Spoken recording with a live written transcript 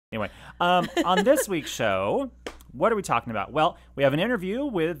Anyway, on this week's show, what are we talking about? Well, we have an interview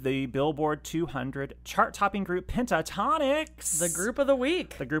with the Billboard 200 chart-topping group Pentatonix. The group of the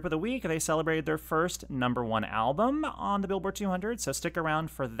week. The group of the week. They celebrated their first #1 album on the Billboard 200, so stick around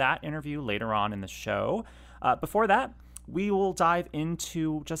for that interview later on in the show. Before that, we will dive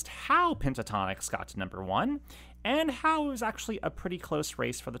into just how Pentatonix got to #1 and how it was actually a pretty close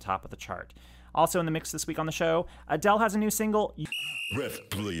race for the top of the chart. Also in the mix this week on the show, Adele has a new single. Let's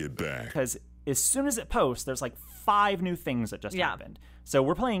play it back. Because as soon as it posts, there's like 5 new things that just happened. So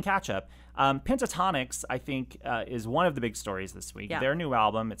we're playing catch up. Pentatonix, I think, is one of the big stories this week. Yeah. Their new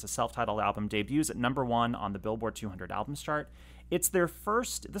album, it's a self-titled album, debuts at #1 on the Billboard 200 albums chart. It's their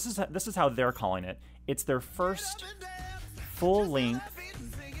first, this is how they're calling it. It's their first full-length,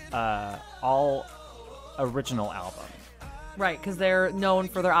 all original album. Right, because they're known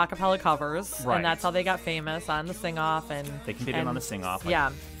for their a cappella covers, Right. and that's how they got famous on the sing-off. And They competed on the sing-off like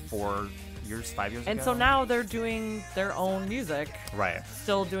 5 years ago. And so now they're doing their own music. Right.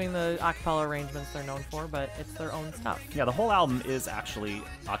 Still doing the a cappella arrangements they're known for, but it's their own stuff. Yeah, the whole album is actually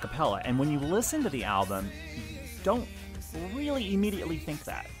a cappella. And when you listen to the album, you don't really immediately think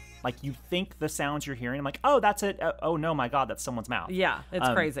that. Like, you think the sounds you're hearing, I'm like, oh, that's it. Oh, no, my God, that's someone's mouth. Yeah, it's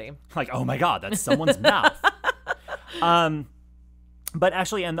crazy. Like, oh, my God, that's someone's mouth. But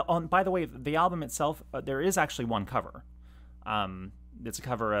actually, and by the way, the album itself, there is actually one cover. It's a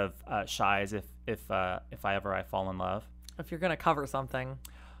cover of Shy's If I Ever Fall in Love. If you're going to cover something,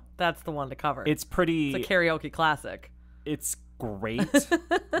 that's the one to cover. It's pretty... It's a karaoke classic. It's great.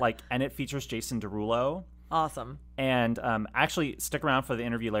 And it features Jason Derulo. Awesome. And actually, stick around for the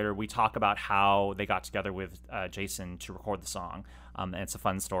interview later. We talk about how they got together with Jason to record the song. And it's a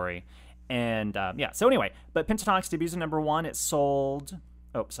fun story. And so anyway, but Pentatonix debuts at #1. It sold...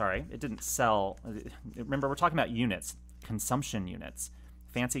 Oh, sorry. It didn't sell. Remember, we're talking about units. Consumption units.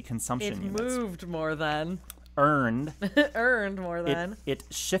 Fancy consumption units. It moved more than. Earned. Earned more than. It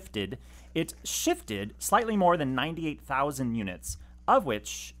shifted. It shifted slightly more than 98,000 units, of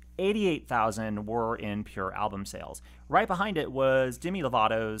which 88,000 were in pure album sales. Right behind it was Demi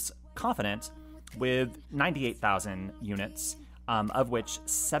Lovato's Confident with 98,000 units, of which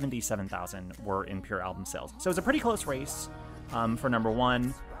 77,000 were in pure album sales. So it was a pretty close race for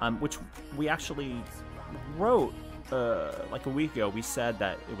 #1, which we actually wrote like a week ago. We said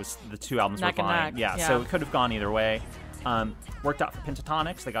that it was the two albums were fine. Yeah, so it could have gone either way. Worked out for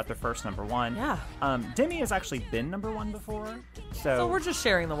Pentatonix. They got their first #1. Yeah. Demi has actually been #1 before. So we're just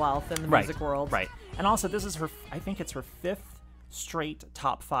sharing the wealth in the music world. Right. And also, this is I think it's her 5th straight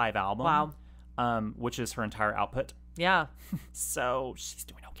top 5 album. Wow. Which is her entire output. Yeah. So she's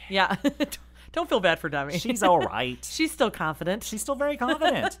doing okay. Yeah. Don't feel bad for Demi. She's all right. She's still confident. She's still very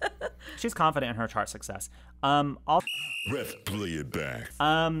confident. She's confident in her chart success. Let's play it back.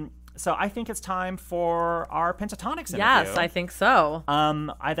 So I think it's time for our Pentatonix interview. Yes, I think so.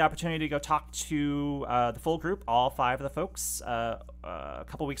 I had the opportunity to go talk to the full group, all 5 of the folks, a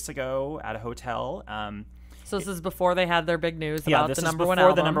couple weeks ago at a hotel. So this is before they had their big news about the #1 album. Yeah, this is before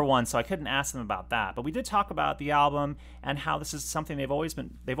the #1, so I couldn't ask them about that. But we did talk about the album and how this is something they've always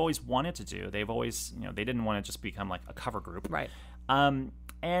wanted to do. They've always, they didn't want to just become like a cover group. Right.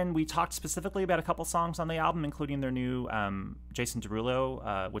 And we talked specifically about a couple songs on the album, including their new Jason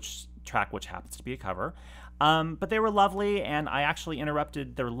Derulo, which happens to be a cover. But they were lovely, and I actually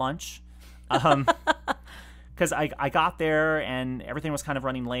interrupted their lunch. Because I got there and everything was kind of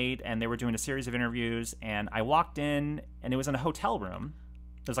running late and they were doing a series of interviews, and I walked in and it was in a hotel room.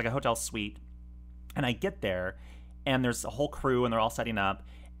 It was like a hotel suite. And I get there and there's a whole crew and they're all setting up,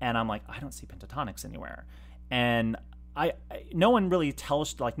 and I'm like, I don't see Pentatonix anywhere. And no one really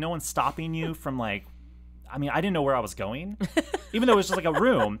tells, like, no one's stopping you from, like, I mean, I didn't know where I was going, even though it was just like a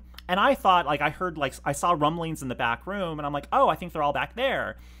room. And I thought, like, I saw rumblings in the back room, and I'm like, oh, I think they're all back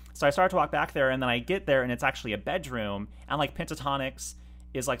there. So I started to walk back there, and then I get there, and it's actually a bedroom, and, like, Pentatonix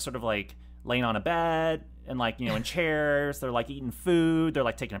is, like, sort of, like, laying on a bed, and, like, in chairs. They're, like, eating food. They're,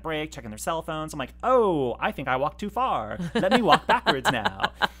 like, taking a break, checking their cell phones. I'm like, oh, I think I walked too far. Let me walk backwards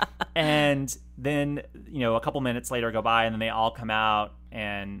now. And then, a couple minutes later go by, and then they all come out,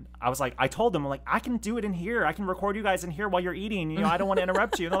 and I was like, I told them, I'm like, I can do it in here. I can record you guys in here while you're eating. I don't want to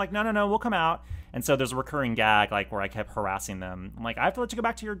interrupt you. And they're like, no, we'll come out. And so there's a recurring gag, like, where I kept harassing them. I'm like, I have to let you go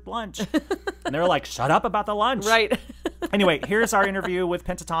back to your lunch. And they were like, shut up about the lunch. Right. Anyway, here's our interview with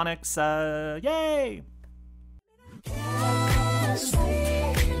Pentatonix. Yay!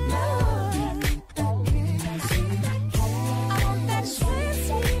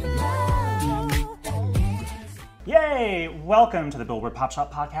 Yay! Welcome to the Billboard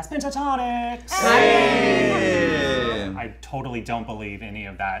Popshop podcast, Pentatonix! Hey! I totally don't believe any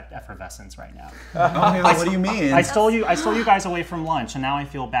of that effervescence right now. What do you mean? I stole you guys away from lunch, and now I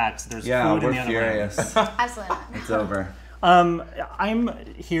feel bad because there's food in the other room. Absolutely. It's over. I'm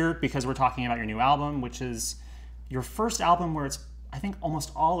here because we're talking about your new album, which is your first album where it's, I think,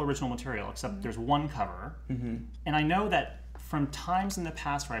 almost all original material, except there's one cover. And I know that from times in the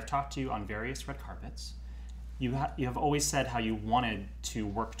past where I've talked to you on various red carpets, you have always said how you wanted to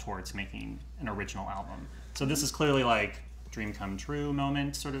work towards making an original album. So this is clearly like dream come true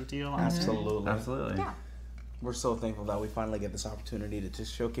moment sort of deal. Absolutely. Yeah. We're so thankful that we finally get this opportunity to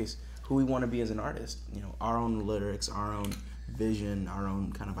just showcase who we want to be as an artist. You know, our own lyrics, our own vision, our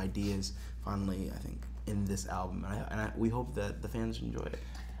own kind of ideas. Finally, I think, in this album, and we hope that the fans enjoy it.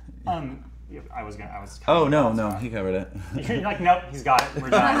 Oh no, he covered it. You're like, nope, he's got it. We're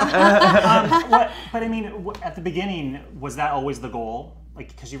done. But I mean, at the beginning, was that always the goal? Like,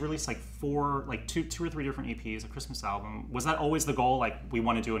 because you released like two or three different EPs, a Christmas album. Was that always the goal? Like, we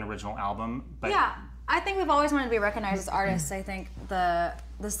want to do an original album? But yeah, I think we've always wanted to be recognized as artists. I think the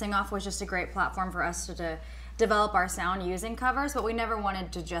Sing Off was just a great platform for us to develop our sound using covers, but we never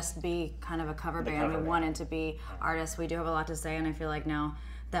wanted to just be kind of a cover band. We wanted to be artists. We do have a lot to say, and I feel like now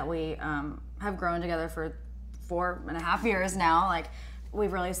that we have grown together for 4.5 years now, like,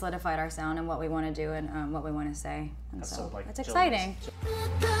 we've really solidified our sound and what we want to do and what we want to say. And so like, it's exciting.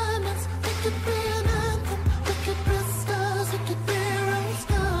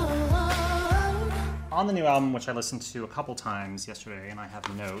 On the new album, which I listened to a couple times yesterday, and I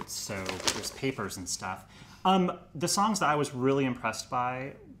have notes, so there's papers and stuff. The songs that I was really impressed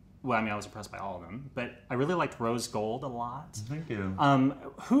by, well, I mean, I was impressed by all of them, but I really liked Rose Gold a lot. Thank you.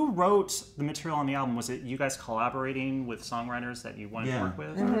 Who wrote the material on the album? Was it you guys collaborating with songwriters that you wanted to work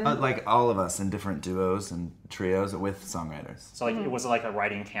with? Like all of us in different duos and trios with songwriters. So like, was it like a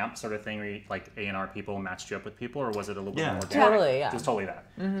writing camp sort of thing where you, like A&R people matched you up with people, or was it a little bit more organic? Totally, yeah. It was totally that.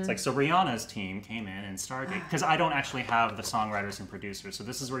 It's like, so Rihanna's team came in and started, because I don't actually have the songwriters and producers, so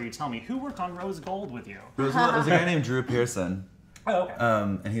this is where you tell me, who worked on Rose Gold with you? There's a guy named Drew Pearson. Oh, okay.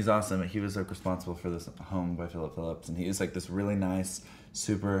 And he's awesome. He was like responsible for this Home by Philip Phillips, and he was like this really nice,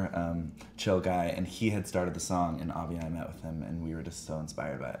 super chill guy. And he had started the song, and Avi and I met with him, and we were just so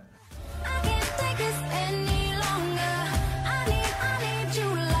inspired by it. I can't take this any longer. I need you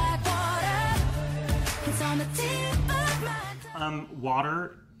like water. It's on the tip of my tongue.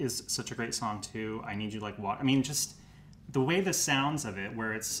 Water is such a great song too. I Need You Like Water. I mean, just the way the sounds of it,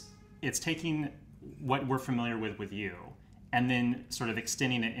 where it's taking what we're familiar with you, and then sort of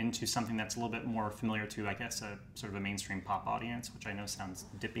extending it into something that's a little bit more familiar to, I guess, a sort of a mainstream pop audience, which I know sounds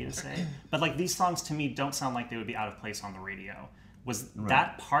dippy to say. But like, these songs to me don't sound like they would be out of place on the radio. Was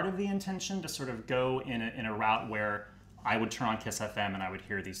that part of the intention, to sort of go in a route where I would turn on Kiss FM and I would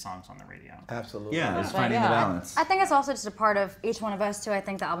hear these songs on the radio? Absolutely. Yeah, it's finding the balance. I think it's also just a part of each one of us too. I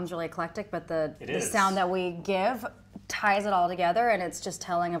think the album's really eclectic, but the sound that we give ties it all together, and it's just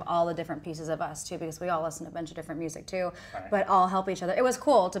telling of all the different pieces of us too, because we all listen to a bunch of different music too, but all help each other. It was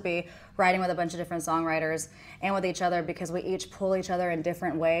cool to be writing with a bunch of different songwriters and with each other, because we each pull each other in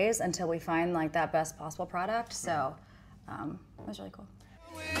different ways until we find like that best possible product. So it was really cool.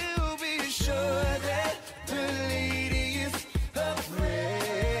 We'll be sure that the lady is afraid.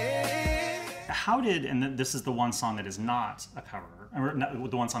 How did, and this is the one song that is not a cover, or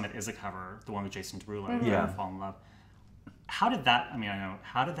the one song that is a cover, the one with Jason Derulo, Fall in Love. How did that, I mean, I know,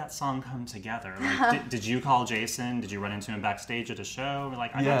 how did that song come together? Like, did you call Jason? Did you run into him backstage at a show?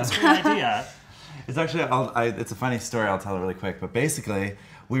 Like, I got this great idea. It's actually, it's a funny story, I'll tell it really quick, but basically,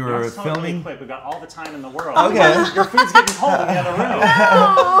 we were filming... Really quick. We've got all the time in the world. Okay. Your food's getting cold in the other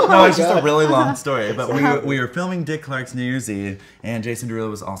room. No, it's just a really long story. But we were filming Dick Clark's New Year's Eve, and Jason Derulo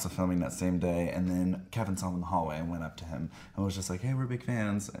was also filming that same day. And then Kevin saw him in the hallway and went up to him and was just like, "Hey, we're big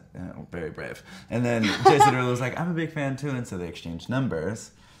fans." Very brave. And then Jason Derulo was like, "I'm a big fan too." And so they exchanged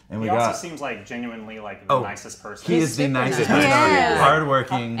numbers. And he also seems like genuinely like the nicest person. He is the nicest person.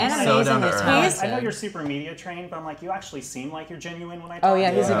 Hardworking, so down to earth. I know you're super media trained, but I'm like, you actually seem like you're genuine when I talk. Oh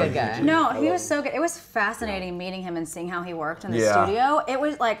yeah, he's a good guy. No, he was so good. It was fascinating meeting him and seeing how he worked in the studio. It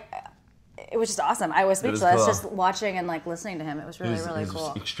was like, it was just awesome. I was speechless cool. Just watching and like listening to him. It was really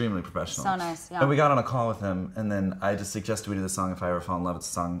cool. Extremely professional. So nice, yeah. And we got on a call with him, and then I just suggested we do the song If I Ever Fall in Love. It's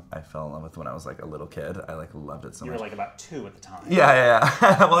a song I fell in love with when I was like a little kid. I like loved it so much. You were like about 2 at the time. Yeah.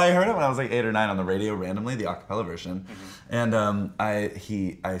 Well, I heard it when I was like 8 or 9 on the radio randomly, the acapella version. And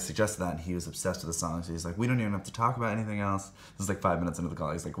I suggested that, and he was obsessed with the song. So he's like, "We don't even have to talk about anything else." This is like 5 minutes into the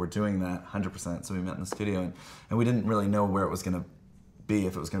call. He's like, "We're doing that 100%. So we met in the studio, and we didn't really know where it was going to be,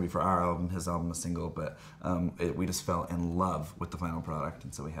 if it was going to be for our album, his album, a single, but we just fell in love with the final product,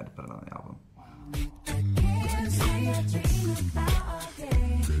 and so we had to put it on the album. I can't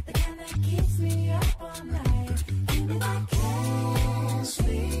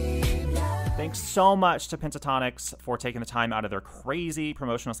Thanks so much to Pentatonix for taking the time out of their crazy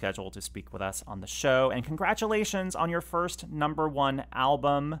promotional schedule to speak with us on the show. And congratulations on your first #1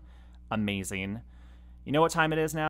 album. Amazing. You know what time it is now?